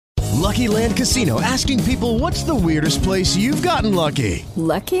Lucky Land Casino, asking people, what's the weirdest place you've gotten lucky?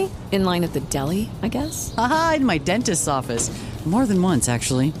 Lucky? In line at the deli, I guess? Aha, in my dentist's office. More than once,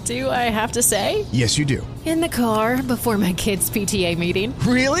 actually. Do I have to say? Yes, you do. In the car before my kids' PTA meeting.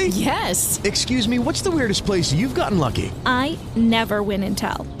 Really? Yes. Excuse me, what's the weirdest place you've gotten lucky? I never win and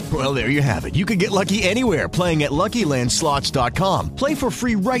tell. Well, there you have it. You can get lucky anywhere, playing at LuckyLandSlots.com. Play for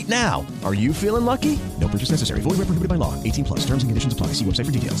free right now. Are you feeling lucky? No purchase necessary. Void where prohibited by law. 18 plus. Terms and conditions apply. See website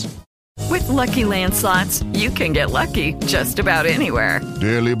for details. With Lucky Land Slots, you can get lucky just about anywhere.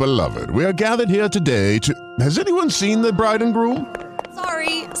 Dearly beloved, we are gathered here today to... Has anyone seen the bride and groom?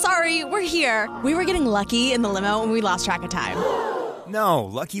 Sorry, we're here. We were getting lucky in the limo and we lost track of time. No,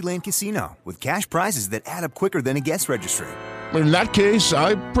 Lucky Land Casino, with cash prizes that add up quicker than a guest registry. In that case,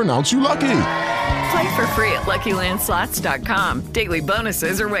 I pronounce you lucky. Play for free at LuckyLandSlots.com. Daily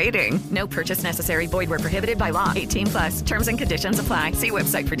bonuses are waiting. No purchase necessary. Void where prohibited by law. 18 plus. Terms and conditions apply. See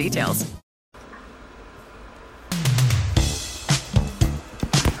website for details.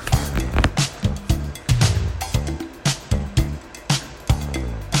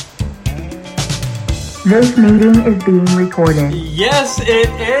 This meeting is being recorded. Yes, it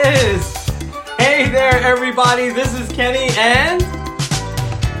is. Hey there, everybody. This is Kenny and...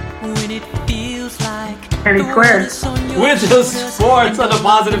 When it feels like Kenny Squared. With the Sports on the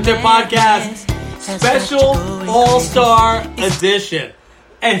Positive Tip Podcast. Special All-Star Edition.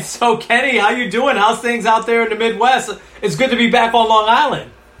 And so, Kenny, how you doing? How's things out there in the Midwest? It's good to be back on Long Island.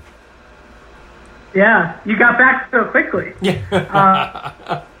 Yeah, you got back so quickly.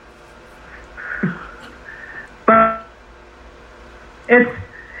 Yeah. But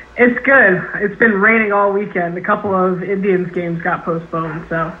it's good. It's been raining all weekend. A couple of Indians games got postponed,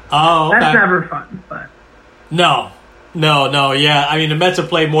 so okay. That's never fun. But No, yeah. I mean, the Mets have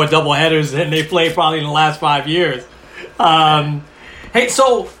played more doubleheaders than they played probably in the last 5 years. Hey,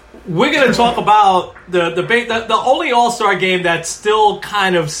 so we're going to talk about the only All-Star game that's still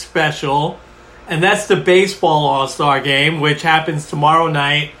kind of special, and that's the baseball All-Star game, which happens tomorrow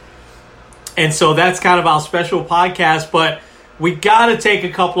night. And so that's kind of our special podcast, but we got to take a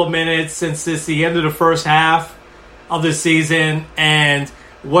couple of minutes since it's the end of the first half of the season, and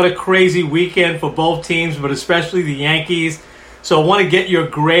what a crazy weekend for both teams, but especially the Yankees. So I want to get your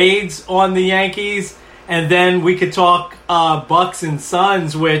grades on the Yankees, and then we could talk Bucks and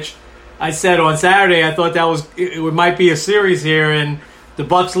Suns, which I said on Saturday I thought it might be a series here, and the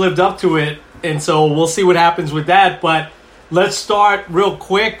Bucks lived up to it, and so we'll see what happens with that. But let's start real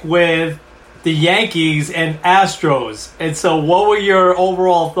quick with the Yankees and Astros. And so what were your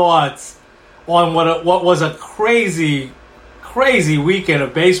overall thoughts on what was a crazy weekend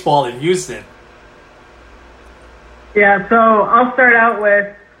of baseball in Houston? yeah, so I'll start out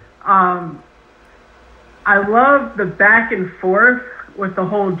with I love the back and forth with the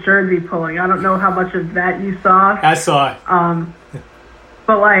whole jersey pulling. I don't know how much of that you saw. I saw it.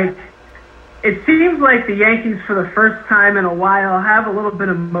 But it seems like the Yankees for the first time in a while have a little bit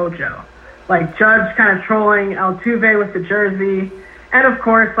of mojo. Like Judge kind of trolling Altuve with the jersey. And of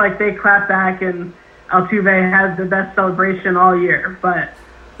course, they clap back and Altuve has the best celebration all year. But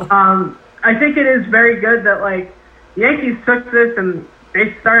I think it is very good that the Yankees took this and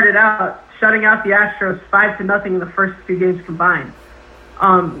they started out shutting out the Astros 5-0 in the first two games combined.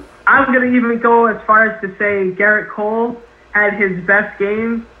 I'm going to even go as far as to say Garrett Cole had his best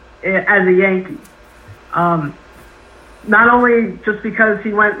game as a Yankee. Not only just because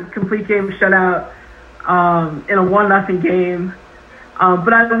he went complete game shutout in a 1-0 game,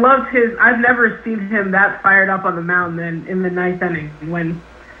 but I loved I've never seen him that fired up on the mound in the ninth inning when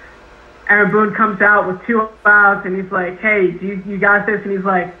Aaron Boone comes out with 2 outs and he's like, hey, you got this? And he's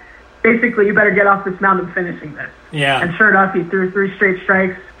like, basically, you better get off this mound and finishing this. Yeah. And sure enough, he threw 3 straight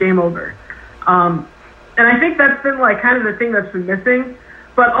strikes, game over. And I think that's been kind of the thing that's been missing.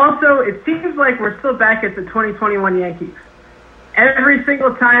 But also, it seems like we're still back at the 2021 Yankees. Every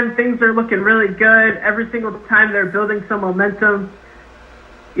single time things are looking really good, every single time they're building some momentum,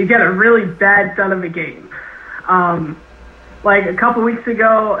 you get a really bad done of a game. A couple weeks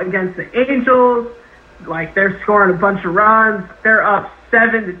ago against the Angels, they're scoring a bunch of runs. They're up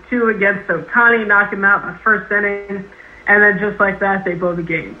 7-2 against Ohtani, knocking him out in the first inning, and then just like that, they blow the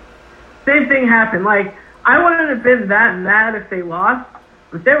game. Same thing happened. I wouldn't have been that mad if they lost,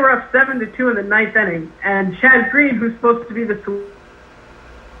 but they were up 7-2 in the ninth inning, and Chad Green, who's supposed to be the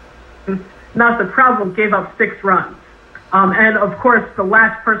solution, not the problem, gave up 6 runs. And, of course, the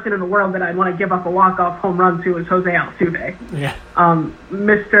last person in the world that I'd want to give up a walk-off home run to is Jose Altuve. Yeah.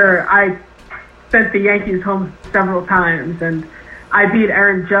 I sent the Yankees home several times, and I beat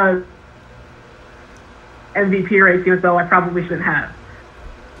Aaron Judge MVP race, even though I probably shouldn't have.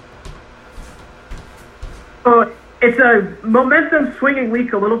 So it's a momentum swinging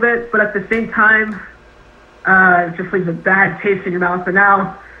week a little bit, but at the same time, it just leaves a bad taste in your mouth. But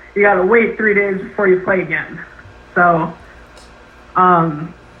now you got to wait 3 days before you play again. So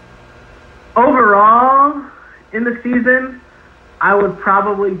overall, in the season, I would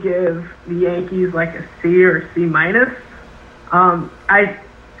probably give the Yankees like a C or a C minus.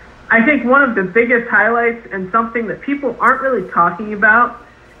 I think one of the biggest highlights and something that people aren't really talking about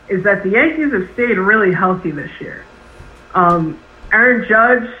is that the Yankees have stayed really healthy this year. Aaron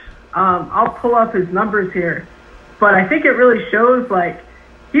Judge, I'll pull up his numbers here, but I think it really shows like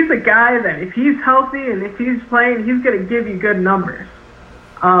he's a guy that if he's healthy and if he's playing, he's going to give you good numbers.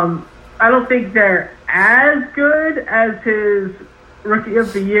 I don't think they're as good as his Rookie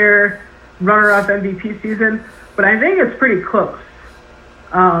of the Year, runner-up MVP season, but I think it's pretty close.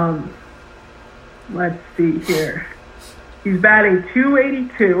 Let's see here. He's batting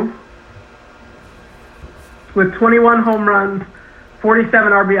 .282 with 21 home runs,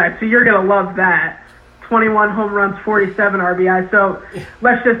 47 RBI. So you're going to love that. 21 home runs, 47 RBI. So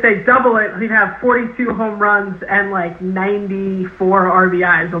let's just say double it. He'd have 42 home runs and like 94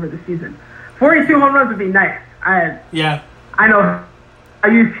 RBIs over the season. 42 home runs would be nice. I know how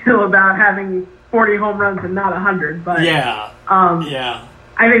you feel about having 40 home runs and not 100, but I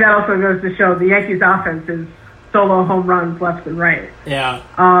think that also goes to show the Yankees' offense is solo home runs left and right. Yeah.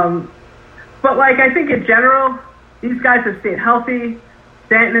 But like I think in general, these guys have stayed healthy.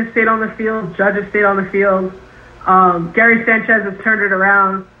 Stanton has stayed on the field. Judge has stayed on the field. Gary Sanchez has turned it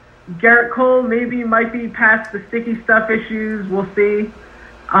around. Garrett Cole might be past the sticky stuff issues. We'll see.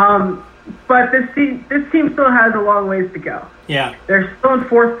 But this team still has a long ways to go. Yeah. They're still in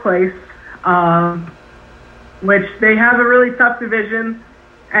fourth place, which they have a really tough division.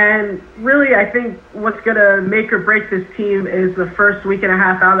 And really, I think what's going to make or break this team is the first week and a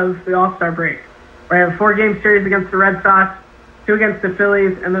half out of the All-Star break. We have a 4-game series against the Red Sox, 2 against the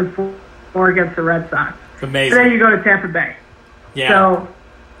Phillies, and then 4 against the Red Sox. It's amazing. And then you go to Tampa Bay. Yeah. So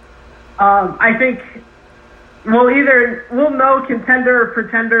I think we'll know contender or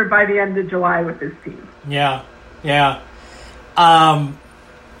pretender by the end of July with this team. Yeah. I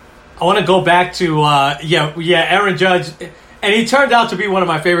want to go back to Aaron Judge, and he turned out to be one of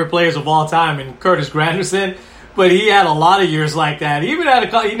my favorite players of all time, in Curtis Granderson. But he had a lot of years like that. He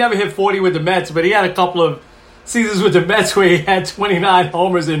never hit 40 with the Mets, but he had a couple of seasons with the Mets where he had 29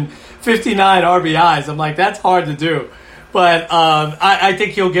 homers and 59 RBIs. I'm like, that's hard to do. But I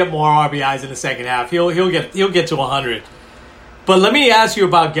think he'll get more RBIs in the second half. He'll get to 100. But let me ask you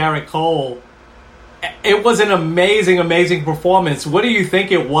about Garrett Cole. It was an amazing, amazing performance. What do you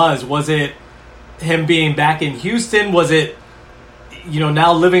think it was? Was it him being back in Houston? Was it,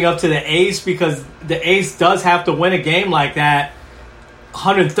 now living up to the ace? Because the ace does have to win a game like that.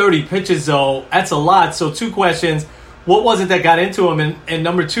 130 pitches, though, that's a lot. So 2 questions. What was it that got into him? And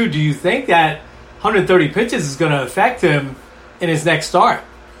number 2, do you think that 130 pitches is going to affect him in his next start?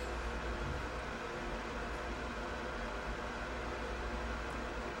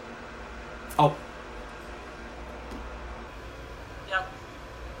 Oh. Yep.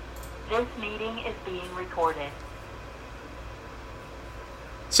 This meeting is being recorded.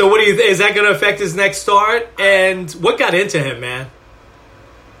 So what do you is that going to affect his next start? And what got into him, man?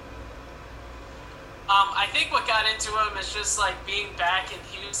 I think what got into him is just like being back in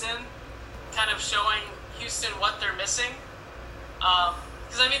Houston, kind of showing Houston what they're missing.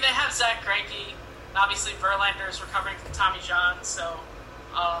 Because they have Zach Greinke, obviously Verlander is recovering from Tommy John, so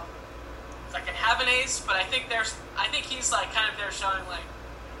that can have an ace. But I think he's like kind of there showing like,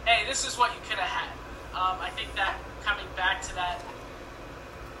 hey, this is what you could have had. I think that coming back to that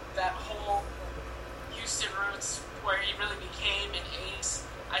whole Houston roots where he really became an ace,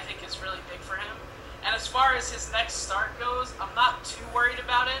 I think is really big for him. And as far as his next start goes, I'm not too worried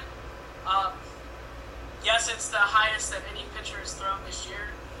about it. Yes, it's the highest that any pitcher has thrown this year,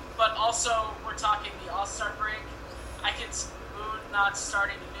 but also we're talking the All-Star break. I could see Boone not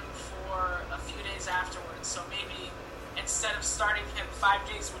starting him for a few days afterwards. So maybe instead of starting him 5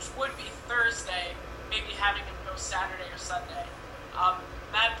 days, which would be Thursday, maybe having him go Saturday or Sunday.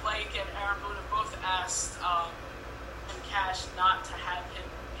 Matt Blake and Aaron Boone have both asked Tim Cash not to have him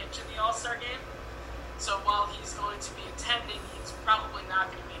pitch in the All-Star game. So while he's going to be attending, he's probably not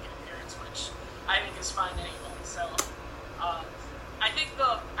going to make an appearance, which I think is fine anyway. So I think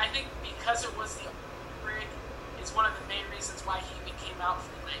because it was the break is one of the main reasons why he even came out for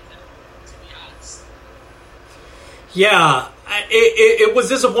the ninth inning, to be honest. Yeah, it was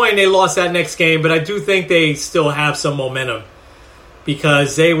disappointing they lost that next game, but I do think they still have some momentum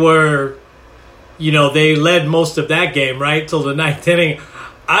because they were, they led most of that game, right, till the ninth inning.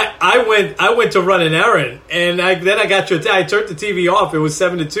 I went to run an errand, and then I got your I turned the TV off. It was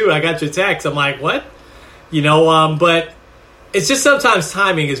 7-2. I got your text. I'm like, what? But it's just sometimes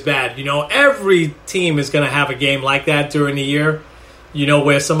timing is bad. Every team is going to have a game like that during the year,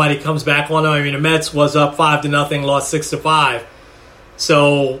 where somebody comes back on them. I mean, the Mets was up 5-0, lost 6-5.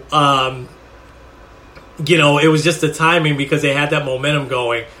 So, it was just the timing because they had that momentum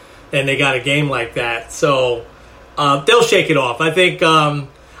going, and they got a game like that. So they'll shake it off. I think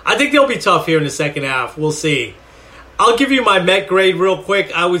they'll be tough here in the second half. We'll see. I'll give you my Met grade real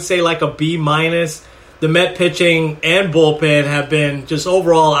quick. I would say like a B-. The Met pitching and bullpen have been just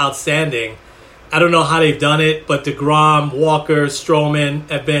overall outstanding. I don't know how they've done it, but DeGrom, Walker, Stroman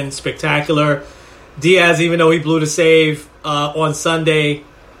have been spectacular. Diaz, even though he blew the save on Sunday,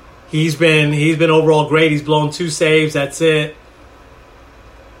 he's been overall great. He's blown 2 saves. That's it.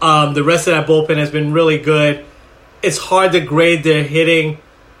 The rest of that bullpen has been really good. It's hard to grade their hitting.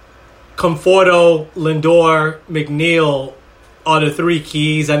 Conforto, Lindor, McNeil are the 3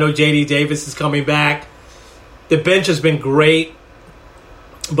 keys. I know J.D. Davis is coming back. The bench has been great,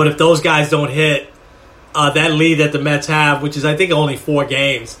 but if those guys don't hit, that lead that the Mets have, which is I think only 4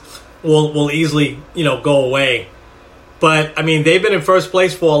 games, will easily go away. But I mean, they've been in first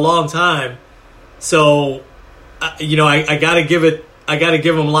place for a long time, so I gotta give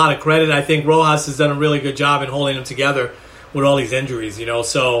them a lot of credit. I think Rojas has done a really good job in holding them together with all these injuries.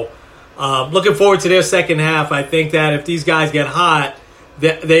 So looking forward to their second half. I think that if these guys get hot,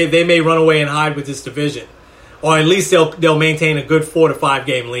 they may run away and hide with this division. Or at least they'll maintain a good 4 to 5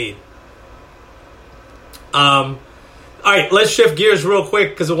 game lead. All right, let's shift gears real quick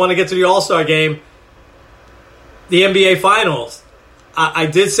because I want to get to the All-Star game. The NBA Finals. I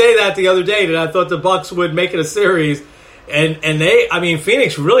did say that the other day that I thought the Bucks would make it a series, and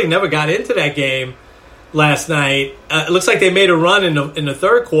Phoenix really never got into that game last night. It looks like they made a run in the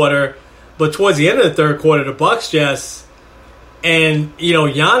third quarter, but towards the end of the third quarter, the Bucks Giannis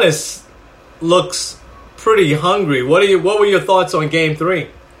looks pretty hungry. What were your thoughts on Game 3?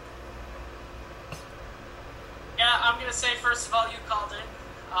 Yeah, I'm going to say, first of all, you called it.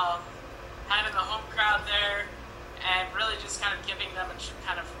 Having the home crowd there and really just kind of giving them a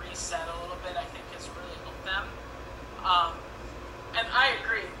kind of reset a little bit, I think has really helped them. And I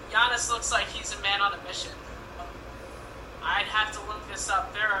agree. Giannis looks like he's a man on a mission. I'd have to look this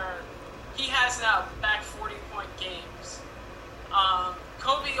up. He has now back 40-point games.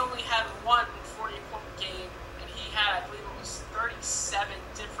 Kobe only had one 40-point game, and he had, I believe it was 37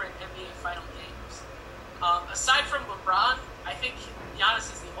 different NBA Final games. Aside from LeBron, I think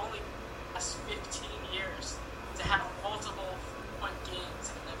Giannis is the only last 15 years to have multiple point games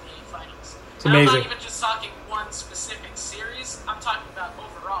in the NBA Finals. It's amazing. I'm not even just talking one specific series. I'm talking about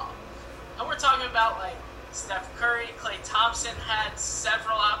overall. And we're talking about like Steph Curry, Klay Thompson had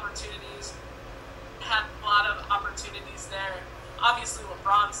several opportunities, had a lot of opportunities there. Obviously,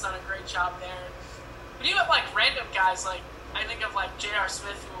 LeBron's done a great job there. But even like random guys, like I think of like J.R.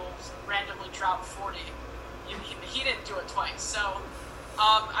 Smith, who randomly dropped 40. He didn't do it twice. So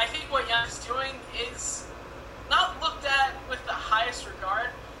I think what Giannis is doing is not looked at with the highest regard,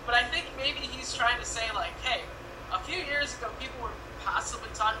 but I think maybe he's trying to say like, hey, a few years ago people were possibly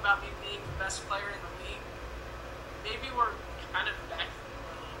talking about me being the best player in the league. Maybe we're kind of back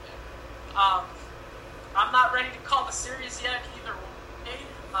a little bit. I'm not ready to call the series yet either way.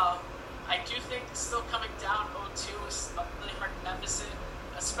 I do think still coming down 0-2 is a really hard deficit,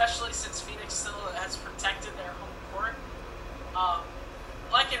 especially since Phoenix still has protected their home court.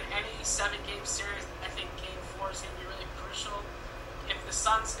 Like in any 7-game series, I think Game 4 is going to be really crucial. If the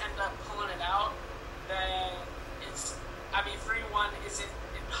Suns end up pulling it out, then 3-1 isn't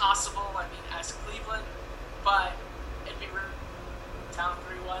impossible, as Cleveland, but it'd be down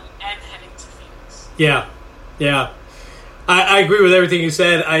 3-1 and heading to Phoenix. Yeah. I agree with everything you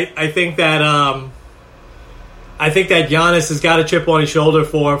said. I think that Giannis has got a chip on his shoulder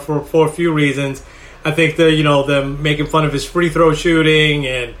for a few reasons. I think them making fun of his free throw shooting,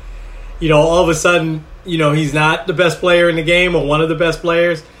 and all of a sudden he's not the best player in the game or one of the best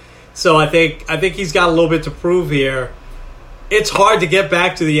players. So I think he's got a little bit to prove here. It's hard to get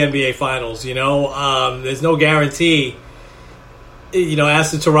back to the NBA Finals. There's no guarantee.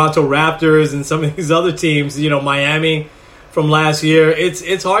 As the Toronto Raptors and some of these other teams, Miami from last year,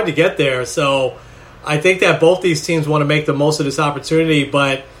 it's hard to get there. So I think that both these teams want to make the most of this opportunity,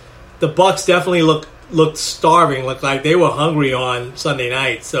 but the Bucks definitely looked starving, looked like they were hungry on Sunday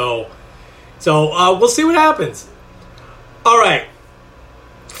night. So we'll see what happens. All right,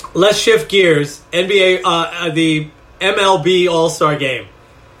 let's shift gears. NBA, the MLB All-Star Game.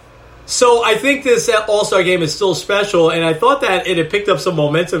 So I think this All-Star game is still special, and I thought that it had picked up some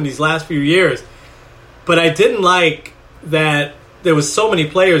momentum these last few years. But I didn't like that there was so many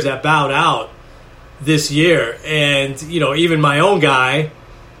players that bowed out this year. And, even my own guy,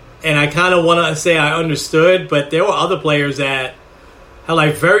 and I kind of want to say I understood, but there were other players that had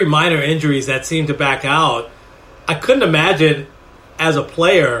like very minor injuries that seemed to back out. I couldn't imagine as a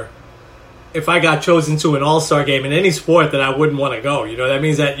player if I got chosen to an All-Star game in any sport that I wouldn't want to go. That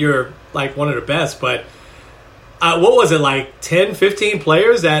means that you're like one of the best. But what was it, like 10, 15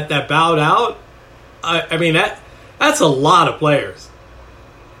 players that bowed out? I mean, that's a lot of players.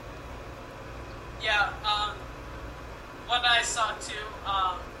 Yeah, what I saw too,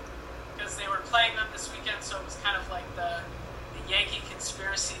 because they were playing them this weekend, so it was kind of like the Yankee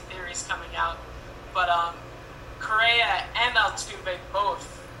conspiracy theories coming out. But Correa and Altuve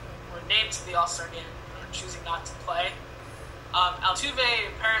both were named to the All-Star game and are choosing not to play. Altuve,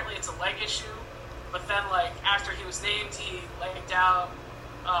 apparently it's a leg issue, but then after he was named, he legged out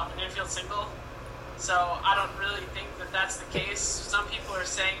an infield single. So I don't really think that that's the case. Some people are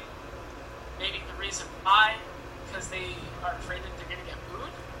saying maybe the reason why, because they are afraid that they're going to get booed,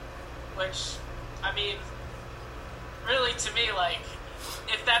 which, I mean, really to me,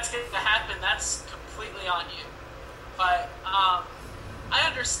 if that's going to happen, that's completely on you. But I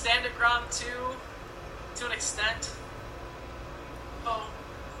understand DeGrom too, to an extent. So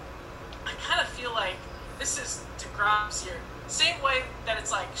I kind of feel like this is DeGrom's year. Same way that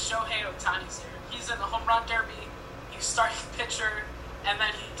it's like Shohei Ohtani's year. He's in the home run derby, he's starting pitcher, and then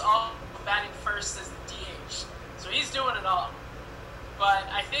he's all batting first as the DH. So he's doing it all. But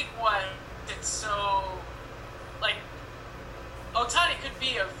I think what it's so, Ohtani could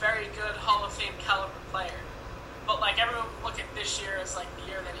be a very good Hall of Fame caliber player. But everyone would look at this year as the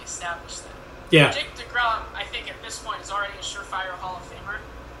year that he established that. Yeah. Jake DeGrom, I think at this point is already a surefire Hall of Famer.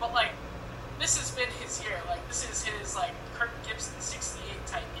 But this has been his year. This is his Kirk Gibson 68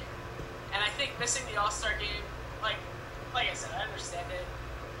 type year. And I think missing the All-Star game, like I said, I understand it.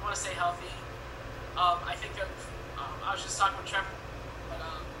 I want to stay healthy. I think I was just talking with Trevor, but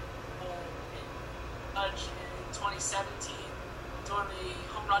Judge in 2017 doing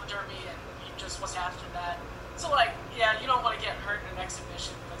the home run derby, and he just was after that. So yeah, you don't want to get hurt in an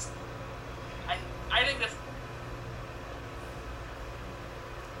exhibition. But I think that.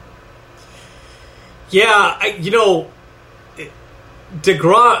 Yeah,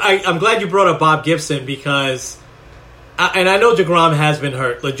 DeGrom, I'm glad you brought up Bob Gibson because, and I know DeGrom has been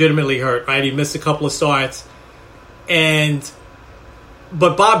hurt, legitimately hurt, right? He missed a couple of starts, but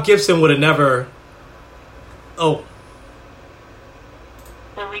Bob Gibson would have never. Oh.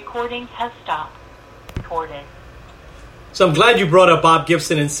 The recording has stopped. Recorded. So I'm glad you brought up Bob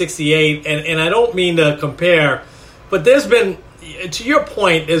Gibson in 68, and I don't mean to compare, but there's been, to your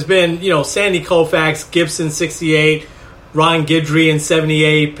point, there's been, Sandy Koufax, Gibson 68, Ron Guidry in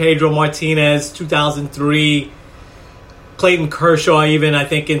 78, Pedro Martinez 2003, Clayton Kershaw even, I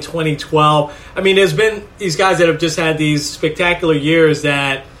think, in 2012. I mean, there's been these guys that have just had these spectacular years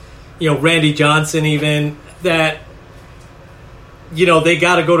that, Randy Johnson even, that, they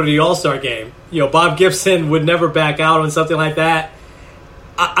got to go to the All-Star game. Bob Gibson would never back out on something like that.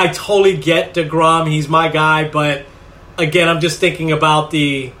 I totally get DeGrom. He's my guy. But, again, I'm just thinking about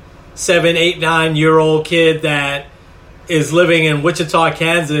the 7, 8, 9-year-old kid that is living in Wichita,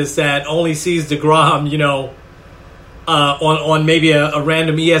 Kansas that only sees DeGrom, on maybe a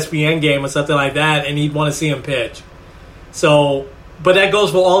random ESPN game or something like that, and he'd want to see him pitch. So, but that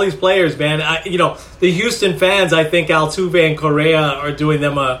goes for all these players, man. The Houston fans, I think Altuve and Correa are doing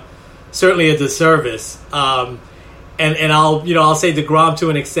them certainly a disservice. And I'll say DeGrom to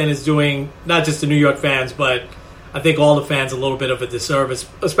an extent is doing not just the New York fans, but I think all the fans a little bit of a disservice,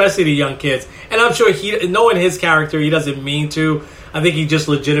 especially the young kids. And I'm sure knowing his character, he doesn't mean to. I think he just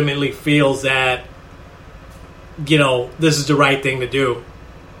legitimately feels that, this is the right thing to do.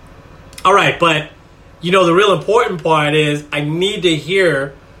 All right, but, the real important part is I need to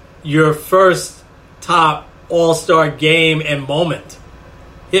hear your first top All-Star game and moment.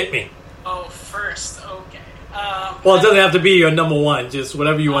 Hit me. Oh, first, okay. Well, it doesn't have to be your number one, just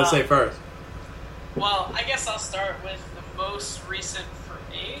whatever you want to say first. Well, I guess I'll start with the most recent for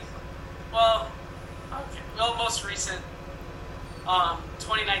me. Well, okay. Well, most recent,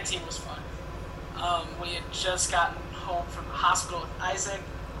 2019 was fun. We had just gotten home from the hospital with Isaac,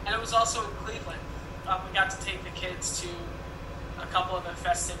 and it was also in Cleveland. We got to take the kids to a couple of the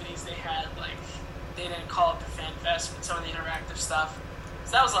festivities they had. They didn't call it the Fan Fest, but some of the interactive stuff.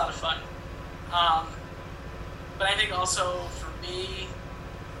 So that was a lot of fun. But I think also for me,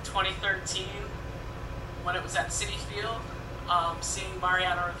 2013, when it was at Citi Field, seeing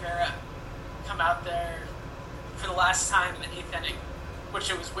Mariano Rivera come out there for the last time in the 8th inning, which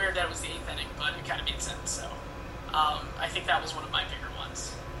it was weird that it was the 8th inning, but it kind of made sense. So I think that was one of my bigger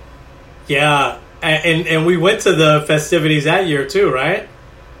ones. Yeah, and we went to the festivities that year too, right?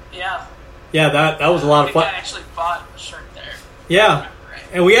 Yeah. Yeah, that was a lot of fun. I actually bought a shirt there. Yeah,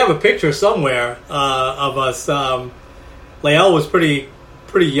 and we have a picture somewhere of us. Lael was pretty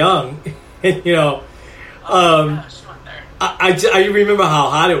young, and she went there. I remember how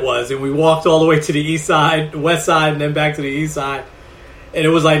hot it was, and we walked all the way to the east side, west side, and then back to the east side, and it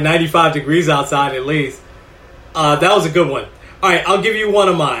was like 95 degrees outside at least. That was a good one. All right, I'll give you one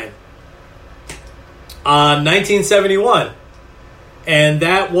of mine. 1971, and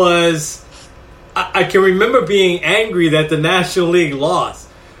that was. I can remember being angry that the National League lost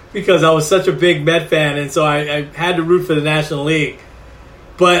because I was such a big Met fan, and so I had to root for the National League.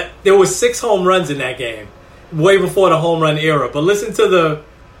 But there was 6 home runs in that game, way before the home run era. But listen to the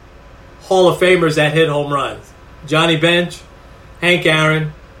Hall of Famers that hit home runs. Johnny Bench, Hank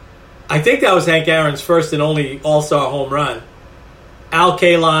Aaron. I think that was Hank Aaron's first and only All-Star home run. Al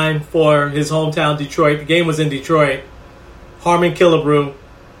Kaline for his hometown Detroit. The game was in Detroit. Harmon Killebrew,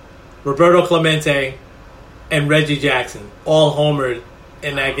 Roberto Clemente, and Reggie Jackson all homered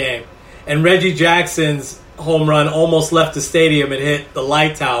in that game. And Reggie Jackson's home run almost left the stadium and hit the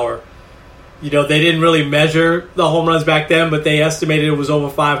light tower. You know, they didn't really measure the home runs back then, but they estimated it was over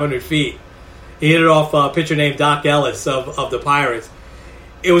 500 feet. He hit it off a pitcher named Doc Ellis of the Pirates.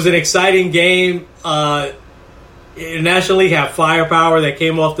 It was an exciting game. The National League had firepower that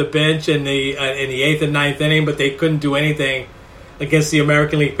came off the bench in the 8th and 9th inning, but they couldn't do anything against the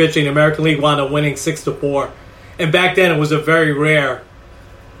American League pitching. The American League wound up winning 6-4. And back then it was a very rare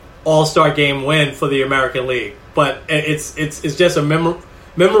All-Star game win for the American League. But it's just a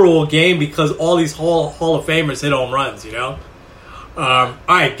memorable game because all these Hall of Famers hit home runs, you know? All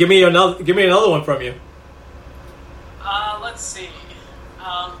right, give me another one from you. Let's see.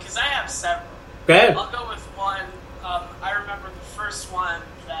 Because I have several. Go ahead. I'll go with one. I remember the first one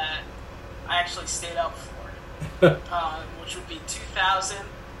that I actually stayed up for, which would be 2000.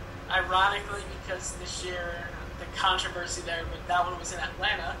 Ironically, because this year the controversy there, but that one was in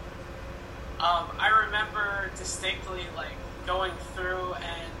Atlanta. I remember distinctly like going through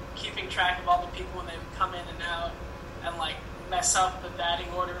and keeping track of all the people when they would come in and out, and like mess up the batting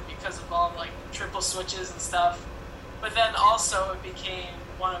order because of all like triple switches and stuff. But then also it became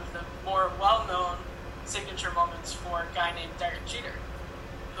one of the more well-known signature moments for a guy named Derek Jeter,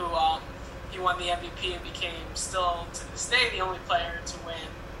 who he won the MVP and became still to this day the only player to win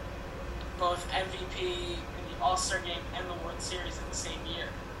both MVP in the All-Star Game and the World Series in the same year.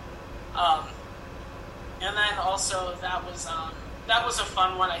 And then also that was a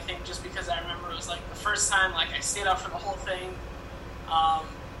fun one, I think, just because I remember it was like the first time like I stayed up for the whole thing.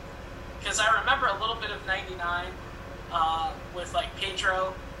 Because I remember a little bit of 99 with like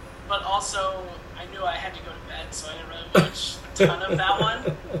Pedro, but also I knew I had to go to bed, so I didn't really watch a ton of that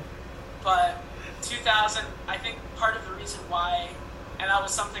one. But 2000, I think part of the reason why, and that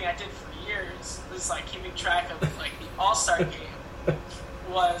was something I did for years, was like keeping track of like the All-Star Game,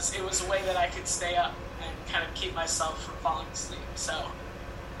 was it was a way that I could stay up and kind of keep myself from falling asleep. So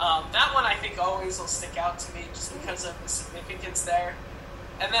that one I think always will stick out to me just because of the significance there.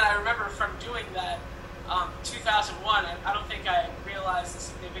 And then I remember from doing that, 2001, I don't think I realized the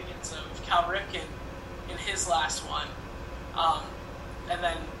significance of Cal Ripken in his last one. And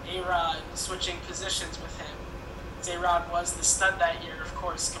then A-Rod switching positions with him. A-Rod was the stud that year, of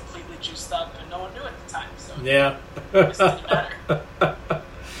course, completely juiced up, and no one knew at the time. So yeah. It didn't matter.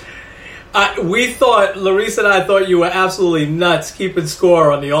 Larissa and I thought you were absolutely nuts keeping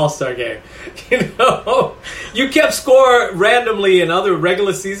score on the All-Star Game. You know, you kept score randomly in other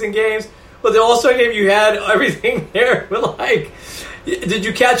regular season games, but the All-Star Game you had everything there. We're like, did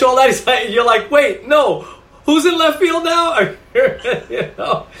you catch all that? You're like, wait, no, who's in left field now? You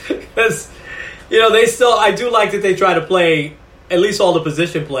know, because they still. I do like that they try to play at least all the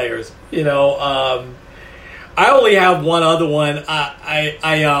position players. You know. I only have one other one. I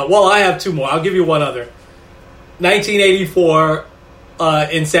have two more. I'll give you one other. 1984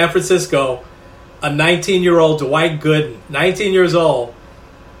 in San Francisco, a 19-year-old Dwight Gooden, 19 years old,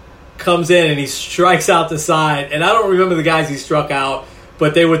 comes in and he strikes out the side. And I don't remember the guys he struck out,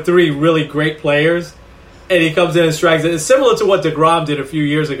 but they were three really great players. And he comes in and strikes it. It's similar to what DeGrom did a few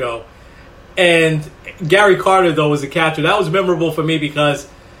years ago. And Gary Carter, though, was the catcher. That was memorable for me because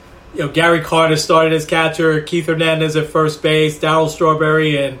Gary Carter started as catcher, Keith Hernandez at first base, Darryl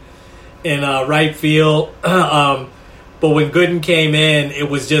Strawberry in right field. But when Gooden came in, it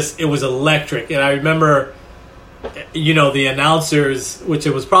was electric. And I remember the announcers, which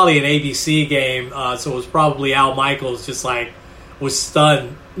it was probably an ABC game, so it was probably Al Michaels, just like was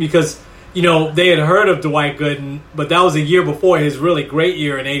stunned because, they had heard of Dwight Gooden, but that was a year before his really great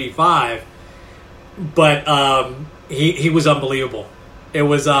year in '85. But he was unbelievable. It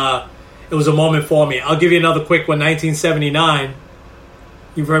was a moment for me. I'll give you another quick one. 1979.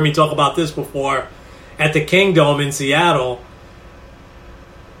 You've heard me talk about this before. At the Kingdome in Seattle,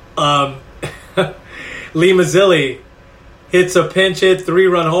 Lee Mazzilli hits a pinch hit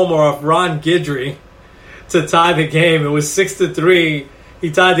 3-run homer off Ron Guidry to tie the game. It was 6-3.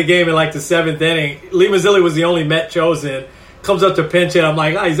 He tied the game in like the 7th inning. Lee Mazzilli was the only Met chosen. Comes up to pinch hit. I'm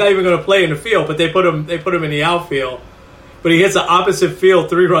like, he's not even going to play in the field, but they put him in the outfield. But he hits an opposite field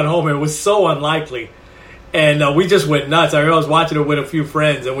 3-run homer. It was so unlikely, and we just went nuts. I remember I was watching it with a few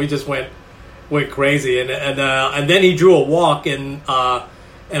friends, and we just went crazy. And then he drew a walk and I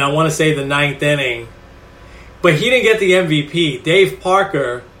want to say the 9th inning. But he didn't get the MVP. Dave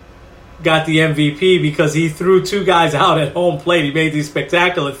Parker got the MVP because he threw 2 guys out at home plate. He made these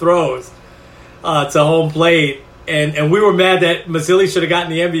spectacular throws to home plate. And we were mad that Mazzilli should have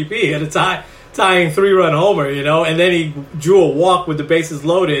gotten the MVP at a tying 3-run homer, And then he drew a walk with the bases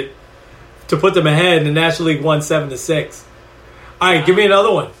loaded to put them ahead, and the National League won 7-6. All right, give me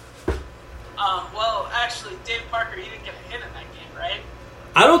another one. Well, actually, Dave Parker, he didn't get a hit in that game, right?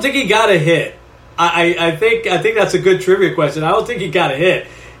 I don't think he got a hit. I think that's a good trivia question. I don't think he got a hit.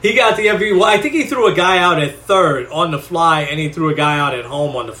 He got the MVP. Well, I think he threw a guy out at third on the fly, and he threw a guy out at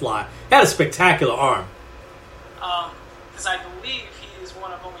home on the fly. He had a spectacular arm. Because I believe he is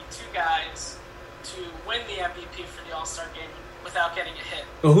one of only 2 guys to win the MVP for the All-Star game without getting a hit.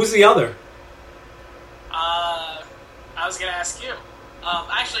 Well, who's the other? I was going to ask you.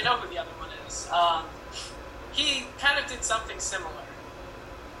 I actually know who the other one is. He kind of did something similar.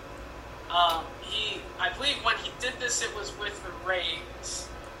 I believe when he did this, it was with the Rays.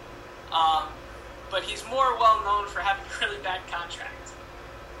 But he's more well known for having a really bad contract.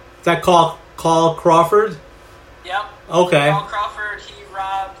 Is that Carl Crawford? Yep. Okay. Carl Crawford, he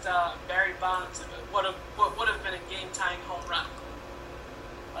robbed Barry Bonds of what would have been a game-tying home run.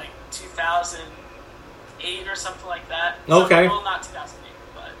 Like 2008 or something like that. Okay. Well, not 2008,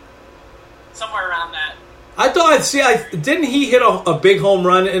 but somewhere around that. I thought, didn't he hit a big home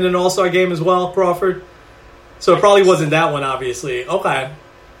run in an All-Star game as well, Crawford? So it probably wasn't that one, obviously. Okay.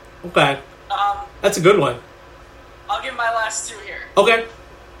 That's a good one. I'll give my last 2 here. Okay.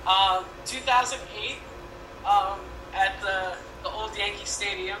 2008, at the old Yankee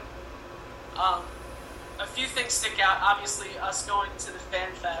Stadium. A few things stick out. Obviously, us going to the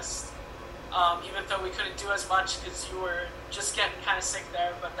Fan Fest, even though we couldn't do as much because you were just getting kind of sick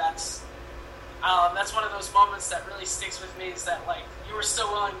there. But that's one of those moments that really sticks with me, is that like you were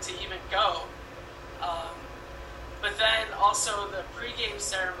still willing to even go. But then also the pregame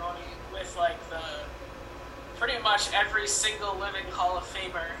ceremony with like pretty much every single living Hall of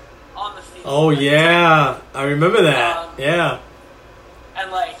Famer on the field. Oh yeah, I remember that. Yeah.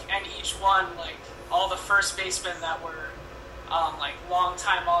 And each one, like all the first basemen that were like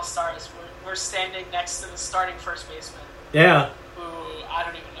long-time All-Stars were standing next to the starting first baseman. Yeah. Who I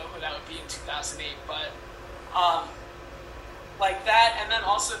don't even know who that would be in 2008, but like that, and then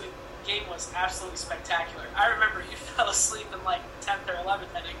also the game was absolutely spectacular. I remember you fell asleep in like 10th or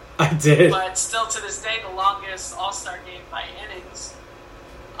 11th inning. I did. But still to this day, the longest All-Star game by innings.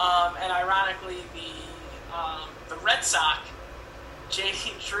 And ironically, the Red Sox,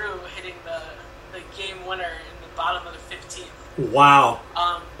 J.D. Drew hitting the game winner in the bottom of the 15th. Wow.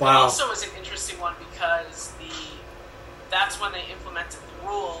 It also was an interesting one because that's when they implemented the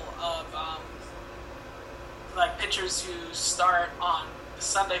rule of like pitchers who start on the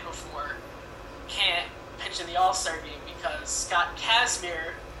Sunday before can't pitch in the All-Star game because Scott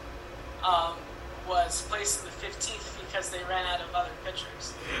Kazmir was placed in the 15th because they ran out of other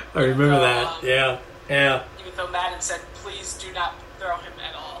pitchers. I remember that. Yeah. Even though Madden said, please do not throw him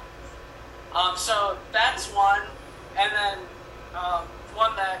at all. So that's one. And then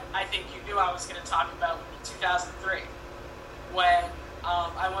one that I think you knew I was going to talk about would be 2003, when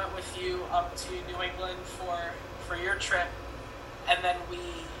I went with you up to New England for your trip, and then we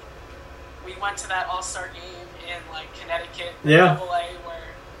went to that All-Star game in like Connecticut, yeah, AA, where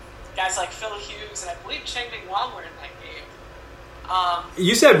guys like Phil Hughes and I believe Cheng-Ming Wang were in that game.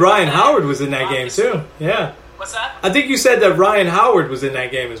 You said Ryan Howard was in that game too. Yeah. What's that? I think you said that Ryan Howard was in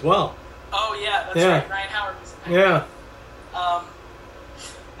that game as well. Oh yeah, that's right. Ryan Howard was in that game.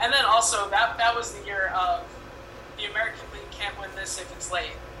 And then also that was the year of the American League can't win this if it's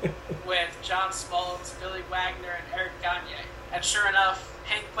late, with John Smoltz, Billy Wagner, and Eric Gagne. And sure enough,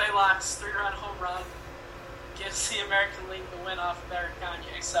 Hank Blaylock's 3-run home run gives the American League the win off of Eric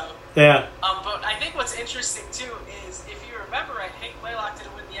Gagne. So Yeah. But I think what's interesting too is if you remember right, Hank Blaylock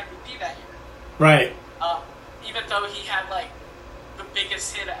didn't win the MVP that year. Right. Even though he had like the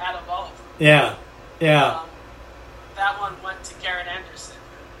biggest hit out of all of them. Yeah. Yeah. That one went to Garrett Anderson,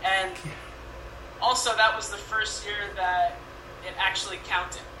 and also that was the first year that it actually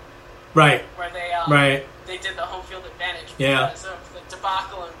counted. Right. Where they they did the home field advantage because of the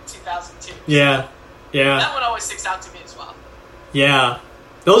debacle in 2002. Yeah. So Yeah. that one always sticks out to me as well. Yeah.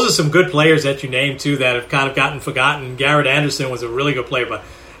 Those are some good players that you named, too, that have kind of gotten forgotten. Garrett Anderson was a really good player, but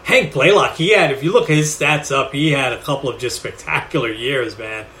Hank Blaylock, if you look his stats up, he had a couple of just spectacular years,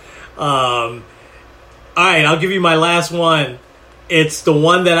 man. All right, I'll give you my last one. It's the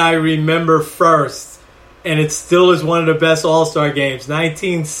one that I remember first, and it still is one of the best All-Star games,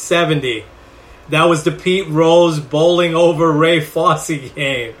 1970. That was the Pete Rose bowling over Ray Fosse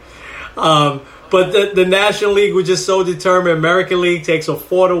game. But the National League was just so determined. American League takes a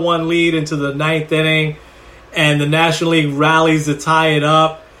 4-1 lead into the ninth inning, and the National League rallies to tie it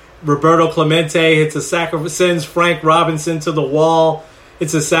up. Roberto Clemente hits sends Frank Robinson to the wall.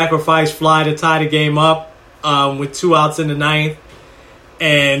 It's a sacrifice fly to tie the game up with 2 outs in the ninth,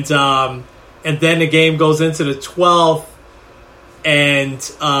 and then the game goes into the 12th, and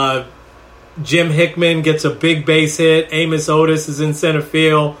Jim Hickman gets a big base hit. Amos Otis is in center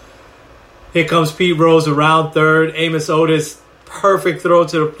field. Here comes Pete Rose around third. Amos Otis, perfect throw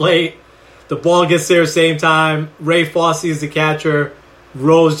to the plate. The ball gets there same time. Ray Fosse is the catcher.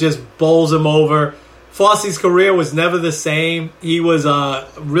 Rose just bowls him over. Fosse's career was never the same. He was a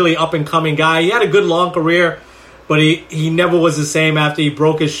really up-and-coming guy. He had a good long career, but he never was the same after he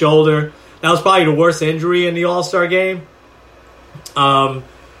broke his shoulder. That was probably the worst injury in the All-Star game. But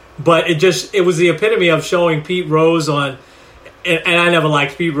it was the epitome of showing Pete Rose on... And I never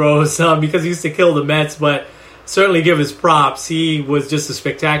liked Pete Rose because he used to kill the Mets, but certainly give his props. He was just a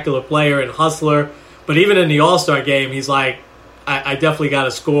spectacular player and hustler. But even in the All-Star game, he's like, I definitely got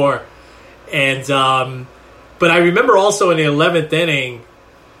to score. And but I remember also in the 11th inning,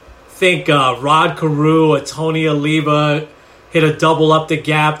 Rod Carew or Tony Oliva hit a double up the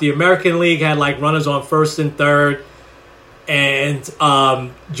gap. The American League had like runners on first and third. And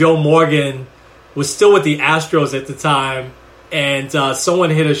Joe Morgan was still with the Astros at the time. And someone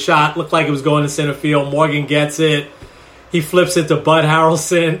hit a shot, looked like it was going to center field. Morgan gets it. He flips it to Bud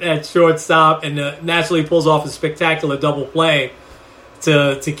Harrelson at shortstop, and naturally pulls off a spectacular double play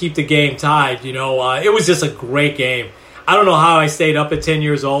to keep the game tied. It was just a great game. I don't know how I stayed up at 10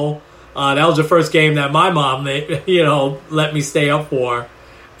 years old. That was the first game that my mom, let me stay up for.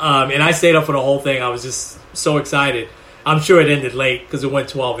 And I stayed up for the whole thing. I was just so excited. I'm sure it ended late because it went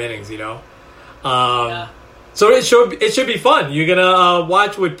 12 innings, Yeah. So it should be fun. You're gonna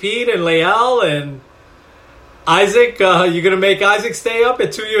watch with Pete and Lael and Isaac. You're gonna make Isaac stay up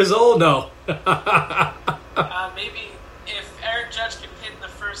at 2 years old? No. Maybe if Aaron Judge can hit in the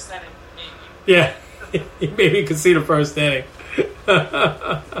first inning, maybe. Yeah, maybe you can see the first inning. All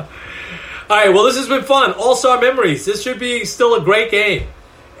right. Well, this has been fun. All-Star Memories. This should be still a great game,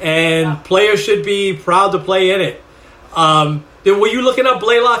 and players should be proud to play in it. Were you looking up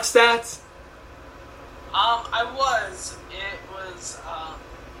Blaylock stats? I was. It was.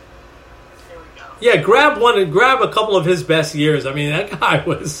 Here we go. Yeah, grab a couple of his best years. I mean, that guy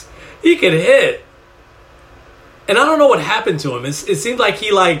he could hit. And I don't know what happened to him. It seemed like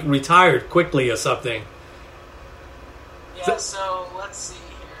he retired quickly or something. Yeah. So let's see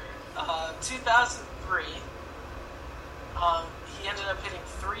here. 2003. He ended up hitting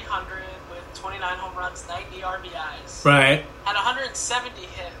 300 with 29 home runs, 90 RBIs. Right. Had 170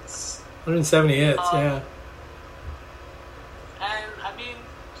 hits. 170 hits, yeah. And I mean,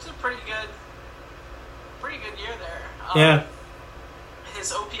 it's a pretty good year there. Yeah.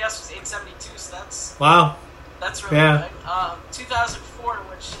 His OPS was 872, so that's really good. 2004,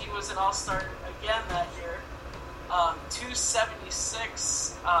 which he was an All-Star again that year.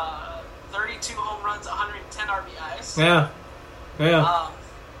 276, 32 home runs, 110 RBIs. Yeah.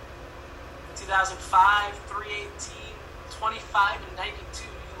 2005, 318, 25 and 92.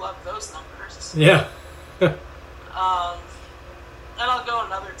 You love those numbers. Yeah. Then I'll go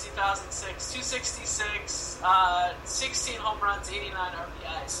another 2006, 266, 16 home runs, 89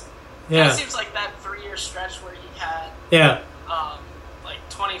 RBIs. Yeah. It seems like that 3-year stretch where he had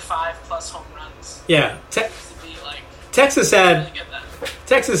 25 plus home runs. Yeah. To be Texas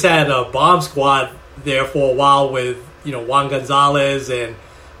had a bomb squad there for a while with Juan Gonzalez and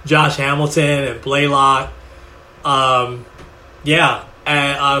Josh Hamilton and Blaylock.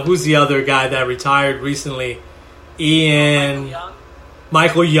 Who's the other guy that retired recently? Ian.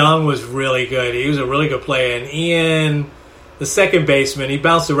 Michael Young was really good. He was a really good player. And Ian, the second baseman, he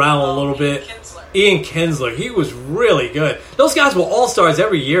bounced around a little bit. Ian Kinsler, he was really good. Those guys were all-stars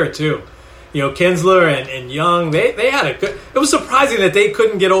every year, too. You know, Kinsler and Young, they had a good... It was surprising that they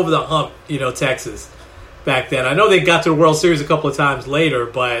couldn't get over the hump, you know, Texas, back then. I know they got to the World Series a couple of times later,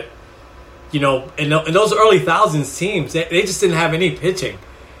 but, you know, in those early thousands teams, they just didn't have any pitching.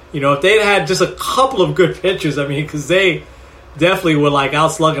 You know, if they'd had just a couple of good pitchers, I mean, because they definitely were, like,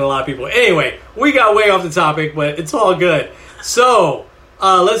 outslugging a lot of people. Anyway, we got way off the topic, but it's all good. So...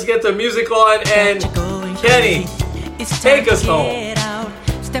 let's get the music on, and Kenny, take us home.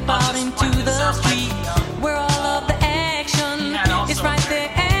 Step out into the street where all of the action is right there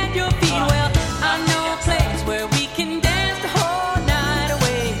at your feet. Well, I know a place where we can dance the whole night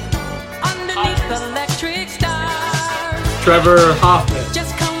away underneath the electric stars. Trevor Hoffman.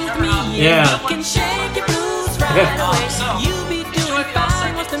 Just come with me. Yeah. And you can shake your blues right away. You'll be doing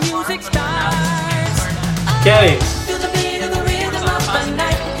fine once the music starts. Kenny.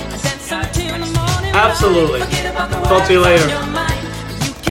 Absolutely. Talk to you later.